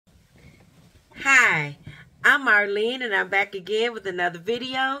Hi, I'm Marlene and I'm back again with another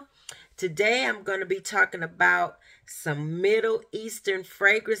video. Today I'm going to be talking about some Middle Eastern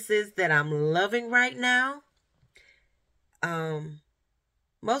fragrances that I'm loving right now.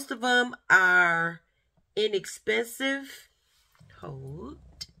 Most of them are inexpensive.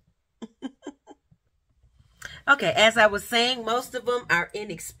 Okay, as I was saying, most of them are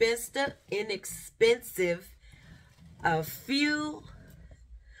inexpensive. A few,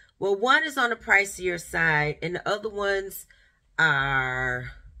 well, one is on the pricier side, and the other ones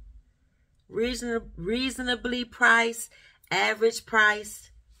are reasonably priced, average price.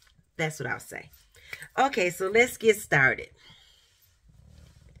 That's what I'll say. Okay, so let's get started.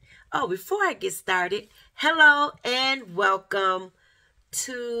 Oh, before I get started, hello and welcome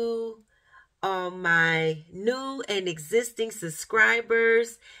to my new and existing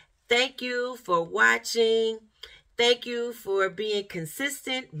subscribers. Thank you for watching. Thank you for being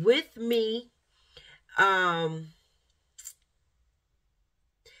consistent with me.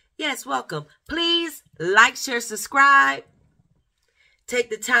 Yes, welcome. Please like, share, subscribe.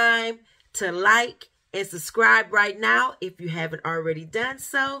 Take the time to like and subscribe right now if you haven't already done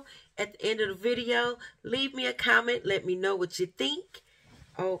so. At the end of the video, leave me a comment. Let me know what you think.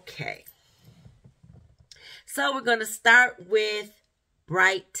 Okay. So we're going to start with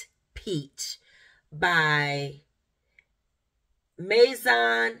Bright Peach by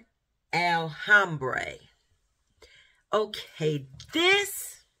Maison Alhambra. Okay,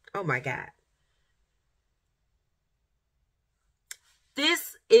 this, oh my God.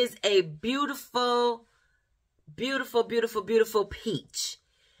 This is a beautiful, beautiful, beautiful, beautiful peach.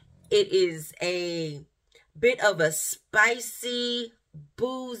 It is a bit of a spicy,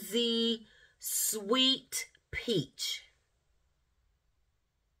 boozy, sweet peach.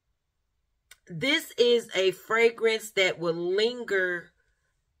 This is a fragrance that will linger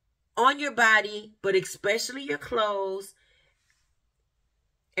on your body, but especially your clothes.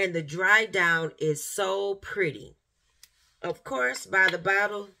 And the dry down is so pretty. Of course, by the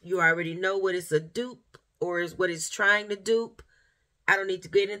bottle, you already know what it's a dupe or is what it's trying to dupe. I don't need to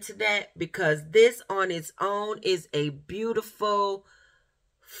get into that because this on its own is a beautiful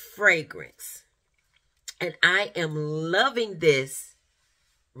fragrance. And I am loving this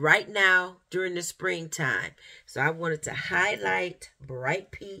right now during the springtime. So I wanted to highlight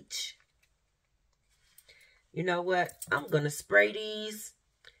Bright Peach. You know what? I'm going to spray these.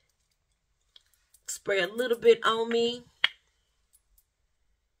 Spray a little bit on me.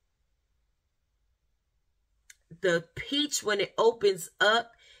 The peach, when it opens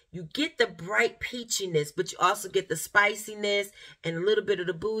up, you get the bright peachiness, but you also get the spiciness and a little bit of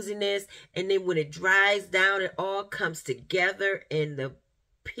the booziness. And then when it dries down, it all comes together in the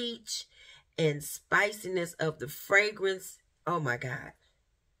peach and spiciness of the fragrance. Oh my God.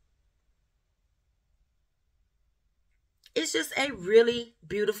 It's just a really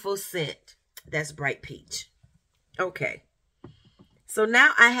beautiful scent. That's Bright Peach. Okay. So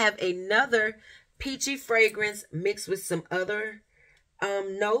now I have another peachy fragrance mixed with some other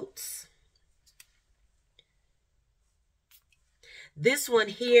notes. This one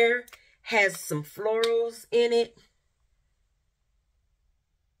here has some florals in it.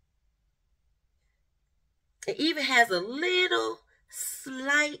 It even has a little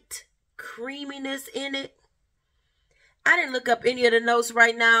slight creaminess in it. I didn't look up any of the notes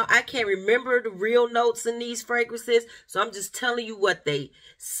right now. I can't remember the real notes in these fragrances. So I'm just telling you what they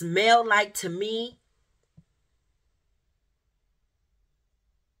smell like to me.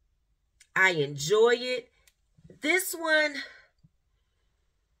 I enjoy it. This one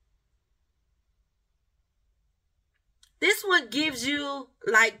gives you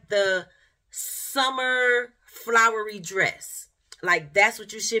like the summer flowery dress. Like that's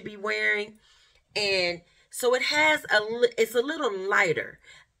what you should be wearing. And so it has it's a little lighter.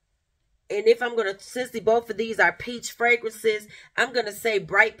 And if I'm going to, since both of these are peach fragrances, I'm going to say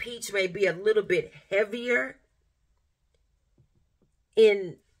Bright Peach may be a little bit heavier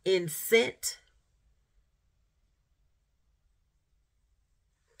in scent.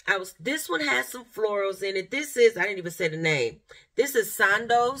 This one has some florals in it. This is, I didn't even say the name. This is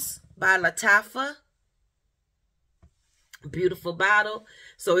Sondos by Lattafa. Beautiful bottle.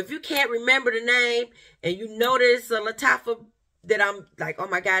 So if you can't remember the name and you know there's a Lattafa that I'm like, oh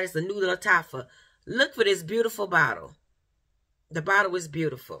my God, it's a new Lattafa. Look for this beautiful bottle. The bottle is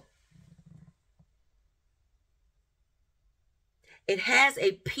beautiful. It has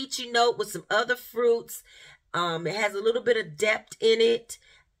a peachy note with some other fruits. It has a little bit of depth in it.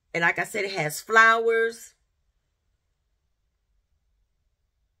 And like I said, it has flowers.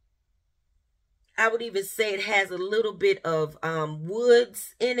 I would even say it has a little bit of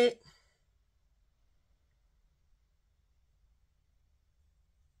woods in it.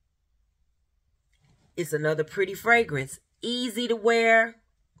 It's another pretty fragrance. Easy to wear.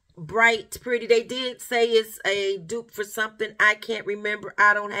 Bright, pretty. They did say it's a dupe for something. I can't remember.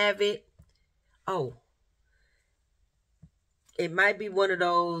 I don't have it. Oh. It might be one of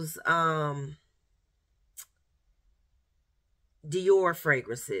those Dior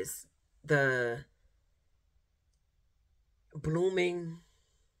fragrances. The Blooming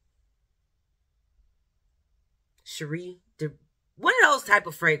Cherie. One of those type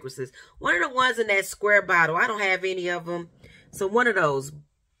of fragrances. One of the ones in that square bottle. I don't have any of them. So one of those.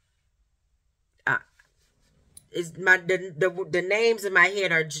 The names in my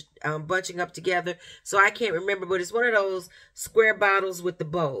head are bunching up together, so I can't remember, but it's one of those square bottles with the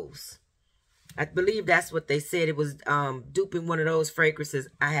bows. I believe that's what they said. It was duping one of those fragrances.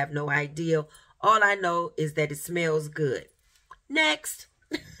 I have no idea. All I know is that it smells good. Next,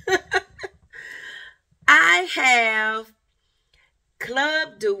 I have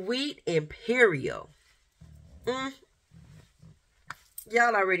Club de Nuit Imperiale.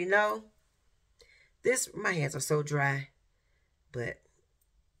 Y'all already know. My hands are so dry, but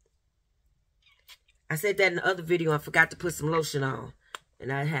I said that in the other video. I forgot to put some lotion on,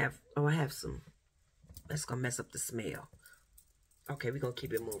 and I have some. That's gonna mess up the smell. Okay, we're gonna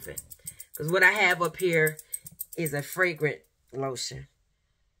keep it moving, because what I have up here is a fragrant lotion.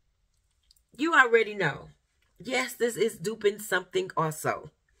 You already know. Yes, this is duping something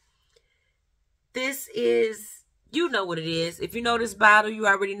also. This is, you know what it is. If you know this bottle, you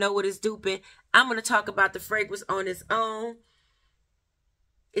already know what it's duping. I'm going to talk about the fragrance on its own.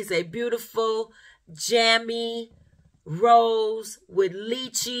 It's a beautiful, jammy rose with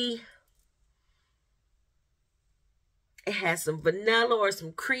lychee. It has some vanilla or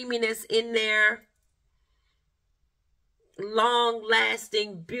some creaminess in there.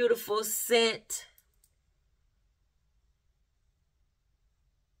 Long-lasting, beautiful scent.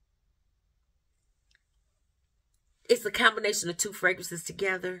 It's a combination of two fragrances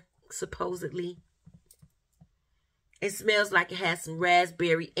together, supposedly. It smells like it has some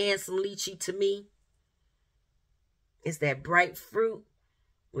raspberry and some lychee to me. It's that bright fruit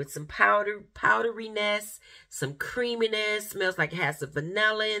with some powderiness, some creaminess. Smells like it has some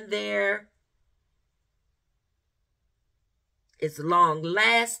vanilla in there. It's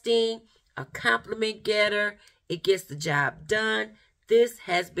long-lasting, a compliment getter. It gets the job done. This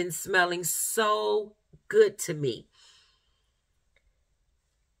has been smelling so good to me.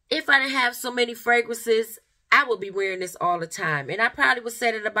 If I didn't have so many fragrances, I would be wearing this all the time. And I probably would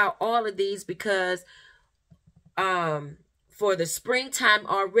say it about all of these because for the springtime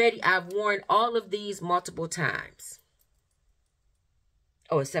already, I've worn all of these multiple times.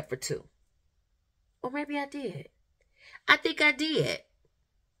 Oh, except for two. Or maybe I did. I think I did.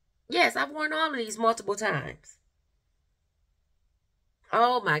 Yes, I've worn all of these multiple times.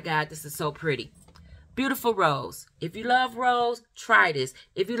 Oh my God, this is so pretty. Beautiful rose. If you love rose, try this.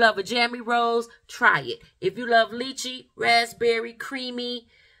 If you love a jammy rose, try it. If you love lychee, raspberry, creamy,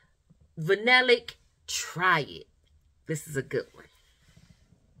 vanillic, try it. This is a good one.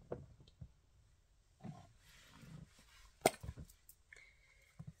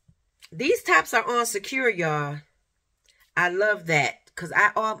 These tops are on secure, y'all. I love that because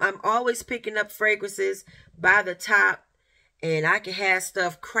I'm always picking up fragrances by the top, and I can have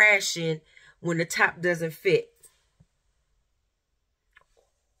stuff crashing when the top doesn't fit.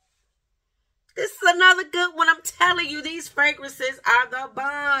 This is another good one. I'm telling you, these fragrances are the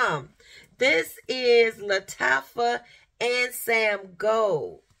bomb. This is Lattafa Ansaam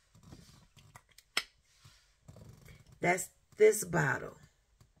Gold. That's this bottle.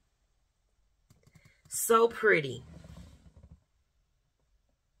 So pretty.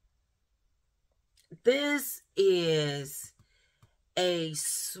 This is a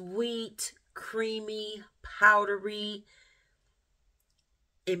sweet, creamy, powdery.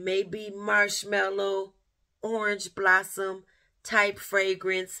 It may be marshmallow, orange blossom type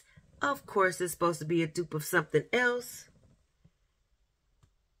fragrance. Of course, it's supposed to be a dupe of something else.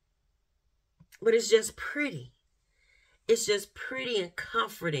 But it's just pretty. It's just pretty and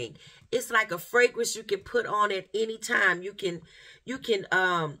comforting. It's like a fragrance you can put on at any time. You can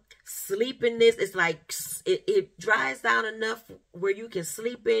sleep in this. It's like it dries down enough where you can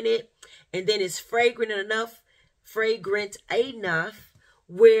sleep in it, and then it's fragrant enough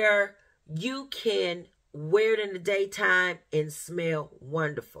where you can wear it in the daytime and smell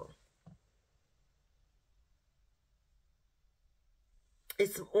wonderful.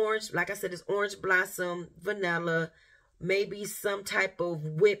 It's some orange, like I said, it's orange blossom, vanilla, maybe some type of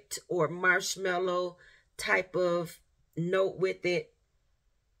whipped or marshmallow type of note with it.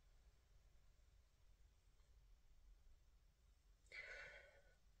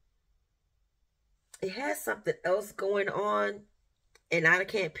 It has something else going on, and I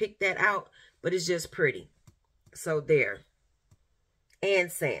can't pick that out, but it's just pretty. So there.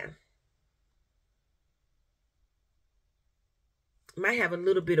 Ansaam. Might have a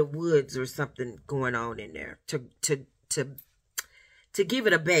little bit of woods or something going on in there to give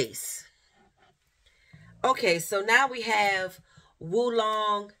it a base. Okay, so now we have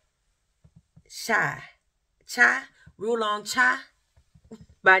Wūlóng Wūlóng Cha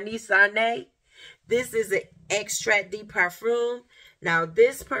by Nishane. This is an Extrait de Parfum. Now,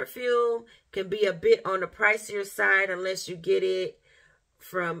 this perfume can be a bit on the pricier side unless you get it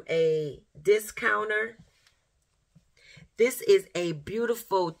from a discounter. This is a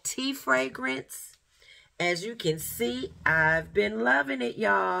beautiful tea fragrance. As you can see, I've been loving it,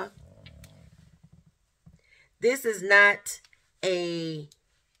 y'all. This is not a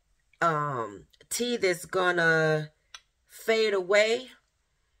tea that's gonna fade away.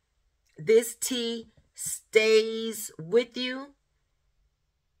 This tea stays with you.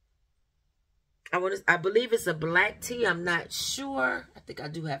 I believe it's a black tea. I'm not sure. I think I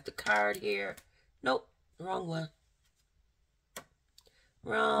do have the card here. Nope, wrong one.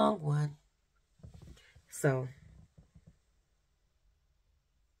 Wrong one. So,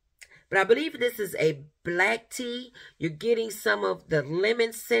 but I believe this is a black tea. You're getting some of the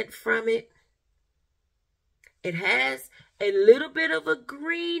lemon scent from it. It has a little bit of a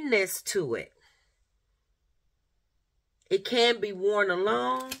greenness to it. It can be worn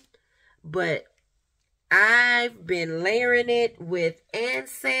alone, but I've been layering it with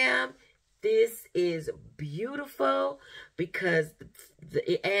Ansaam. This is beautiful because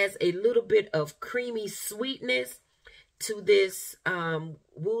it adds a little bit of creamy sweetness to this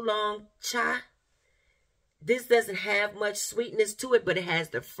Wūlóng Cha. This doesn't have much sweetness to it, but it has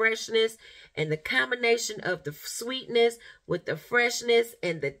the freshness, and the combination of the sweetness with the freshness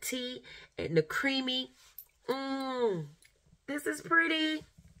and the tea and the creamy. This is pretty.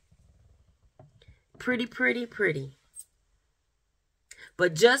 Pretty, pretty, pretty.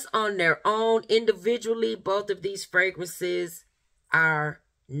 But just on their own, individually, both of these fragrances are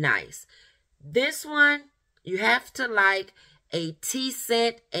nice. This one, you have to like a tea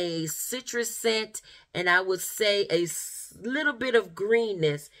scent, a citrus scent, and I would say a little bit of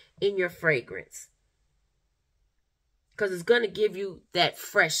greenness in your fragrance. Because it's going to give you that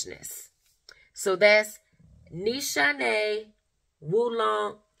freshness. So that's Nishane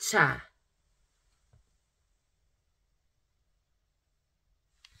Wūlóng Cha.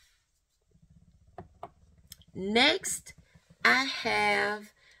 Next, I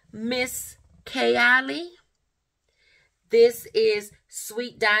have Miss Kayali. This is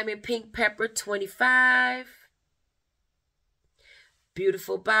Sweet Diamond Pink Pepper 25.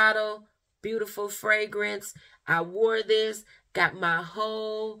 Beautiful bottle, beautiful fragrance. I wore this, got my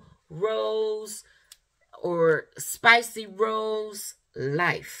whole rose or spicy rose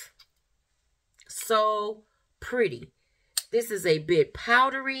life. So pretty. This is a bit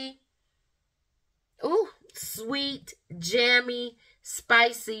powdery. Ooh, sweet, jammy,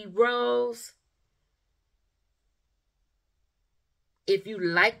 spicy rose. If you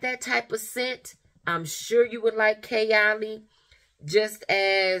like that type of scent, I'm sure you would like Kayali, just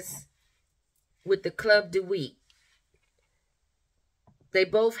as with the Club de Nuit. They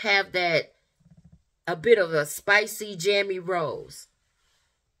both have that, a bit of a spicy, jammy rose.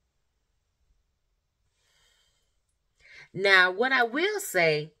 Now, what I will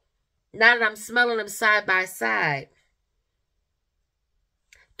say, now that I'm smelling them side by side,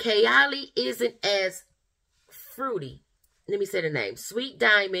 Kayali isn't as fruity. Let me say the name. Sweet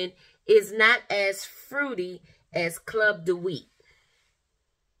Diamond is not as fruity as Club de Nuit.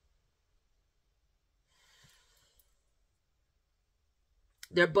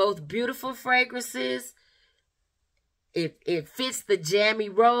 They're both beautiful fragrances. It fits the jammy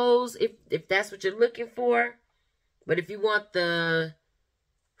rose if that's what you're looking for. But if you want the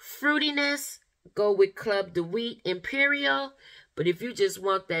fruitiness, go with Club de Nuit Imperiale. But if you just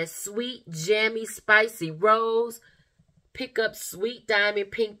want that sweet, jammy, spicy rose, pick up Sweet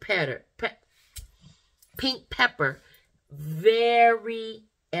Diamond Pink Pepper. Pink Pepper. Very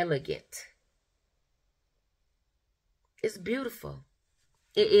elegant. It's beautiful.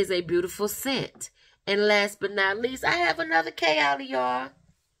 It is a beautiful scent. And last but not least, I have another Kayali, y'all.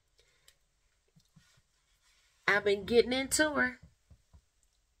 I've been getting into her.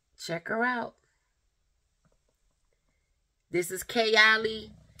 Check her out. This is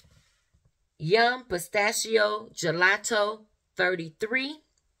Kayali Yum Pistachio Gelato 33.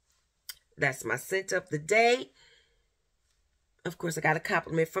 That's my scent of the day. Of course, I got a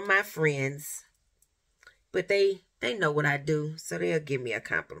compliment from my friends. But they know what I do, so they'll give me a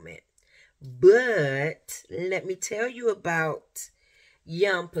compliment. But let me tell you about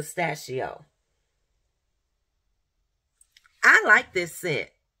Yum Pistachio. I like this scent.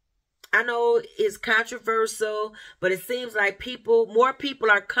 I know it's controversial, but it seems like more people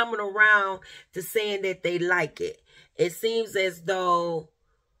are coming around to saying that they like it. It seems as though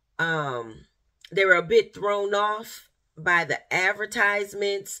they were a bit thrown off by the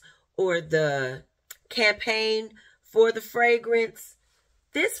advertisements or the campaign for the fragrance.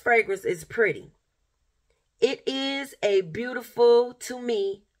 This fragrance is pretty. It is a beautiful, to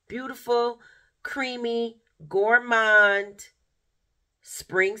me, beautiful, creamy, gourmand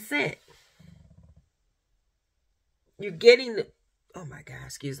spring scent. You're getting the, oh my God,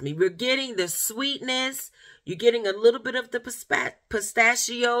 excuse me. We're getting the sweetness. You're getting a little bit of the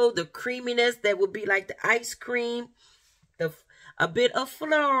pistachio, the creaminess that would be like the ice cream, a bit of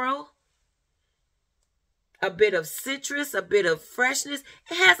floral, a bit of citrus, a bit of freshness.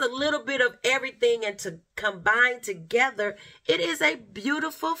 It has a little bit of everything, and to combine together, it is a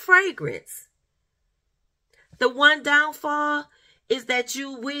beautiful fragrance. The one downfall is that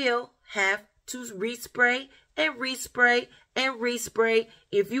you will have to respray and respray and respray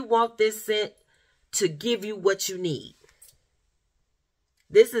if you want this scent to give you what you need.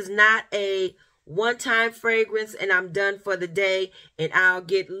 This is not a one-time fragrance and I'm done for the day and I'll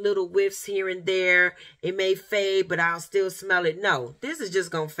get little whiffs here and there. It may fade, but I'll still smell it. No, this is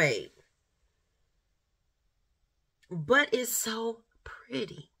just going to fade. But it's so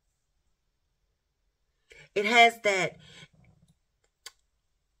pretty. It has that.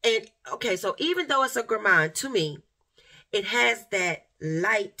 And okay, so even though it's a gourmand, to me, it has that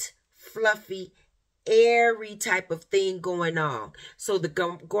light, fluffy, airy type of thing going on. So the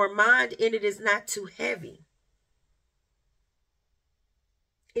gourmand in it is not too heavy.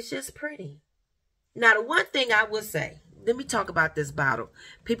 It's just pretty. Now, the one thing I will say, let me talk about this bottle.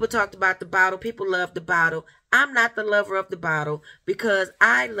 People talked about the bottle. People love the bottle. I'm not the lover of the bottle because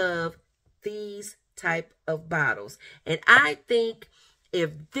I love these type of bottles. And I think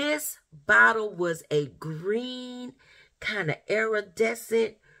if this bottle was a green, kind of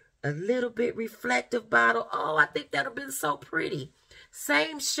iridescent, a little bit reflective bottle, oh, I think that would have been so pretty.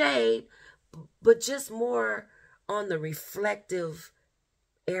 Same shade, but just more on the reflective,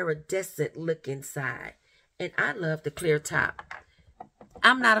 iridescent look inside. And I love the clear top.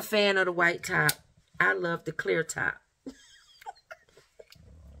 I'm not a fan of the white top. I love the clear top.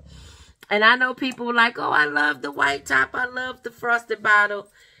 And I know people are like, oh, I love the white top. I love the frosted bottle.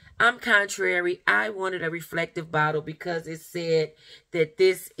 I'm contrary. I wanted a reflective bottle because it said that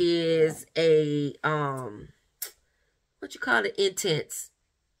this is a, what you call it? Intense.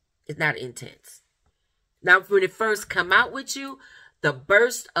 It's not intense. Now, when it first come out with you, the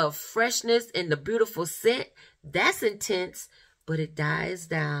burst of freshness and the beautiful scent, that's intense, but it dies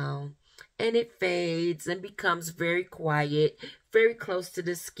down and it fades and becomes very quiet, very close to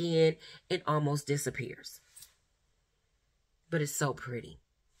the skin, and almost disappears. But it's so pretty.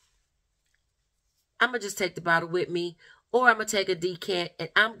 I'm going to just take the bottle with me, or I'm going to take a decant and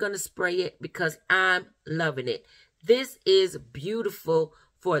I'm going to spray it because I'm loving it. This is beautiful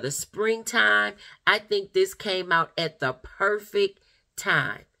for the springtime. I think this came out at the perfect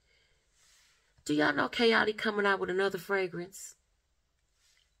time. Do y'all know Kayali coming out with another fragrance?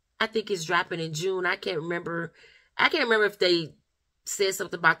 I think it's dropping in June. I can't remember if they said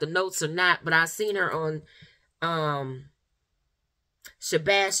something about the notes or not, but I seen her on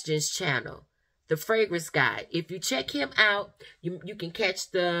Sebastian's channel, The Fragrance Guide. If you check him out, you can catch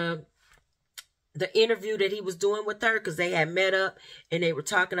the interview that he was doing with her, because they had met up and they were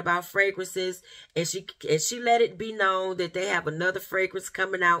talking about fragrances, and she let it be known that they have another fragrance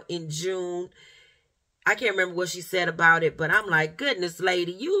coming out in June. I can't remember what she said about it, but I'm like, goodness,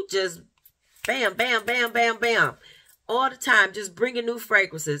 lady, you just bam, bam, bam, bam, bam. All the time, just bringing new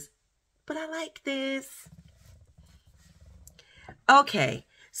fragrances. But I like this. Okay,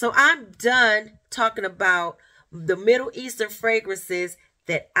 so I'm done talking about the Middle Eastern fragrances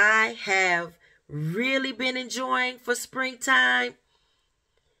that I have really been enjoying for springtime.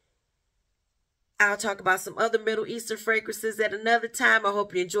 I'll talk about some other Middle Eastern fragrances at another time. I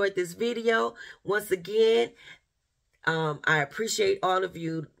hope you enjoyed this video. Once again, I appreciate all of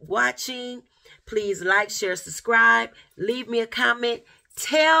you watching. Please like, share, subscribe. Leave me a comment.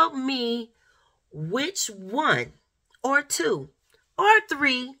 Tell me which one or two or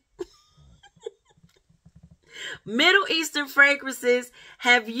three Middle Eastern fragrances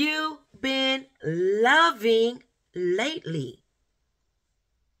have you been loving lately?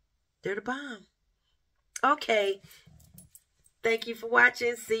 They're the bomb. Okay. Thank you for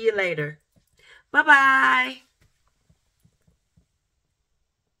watching. See you later. Bye-bye.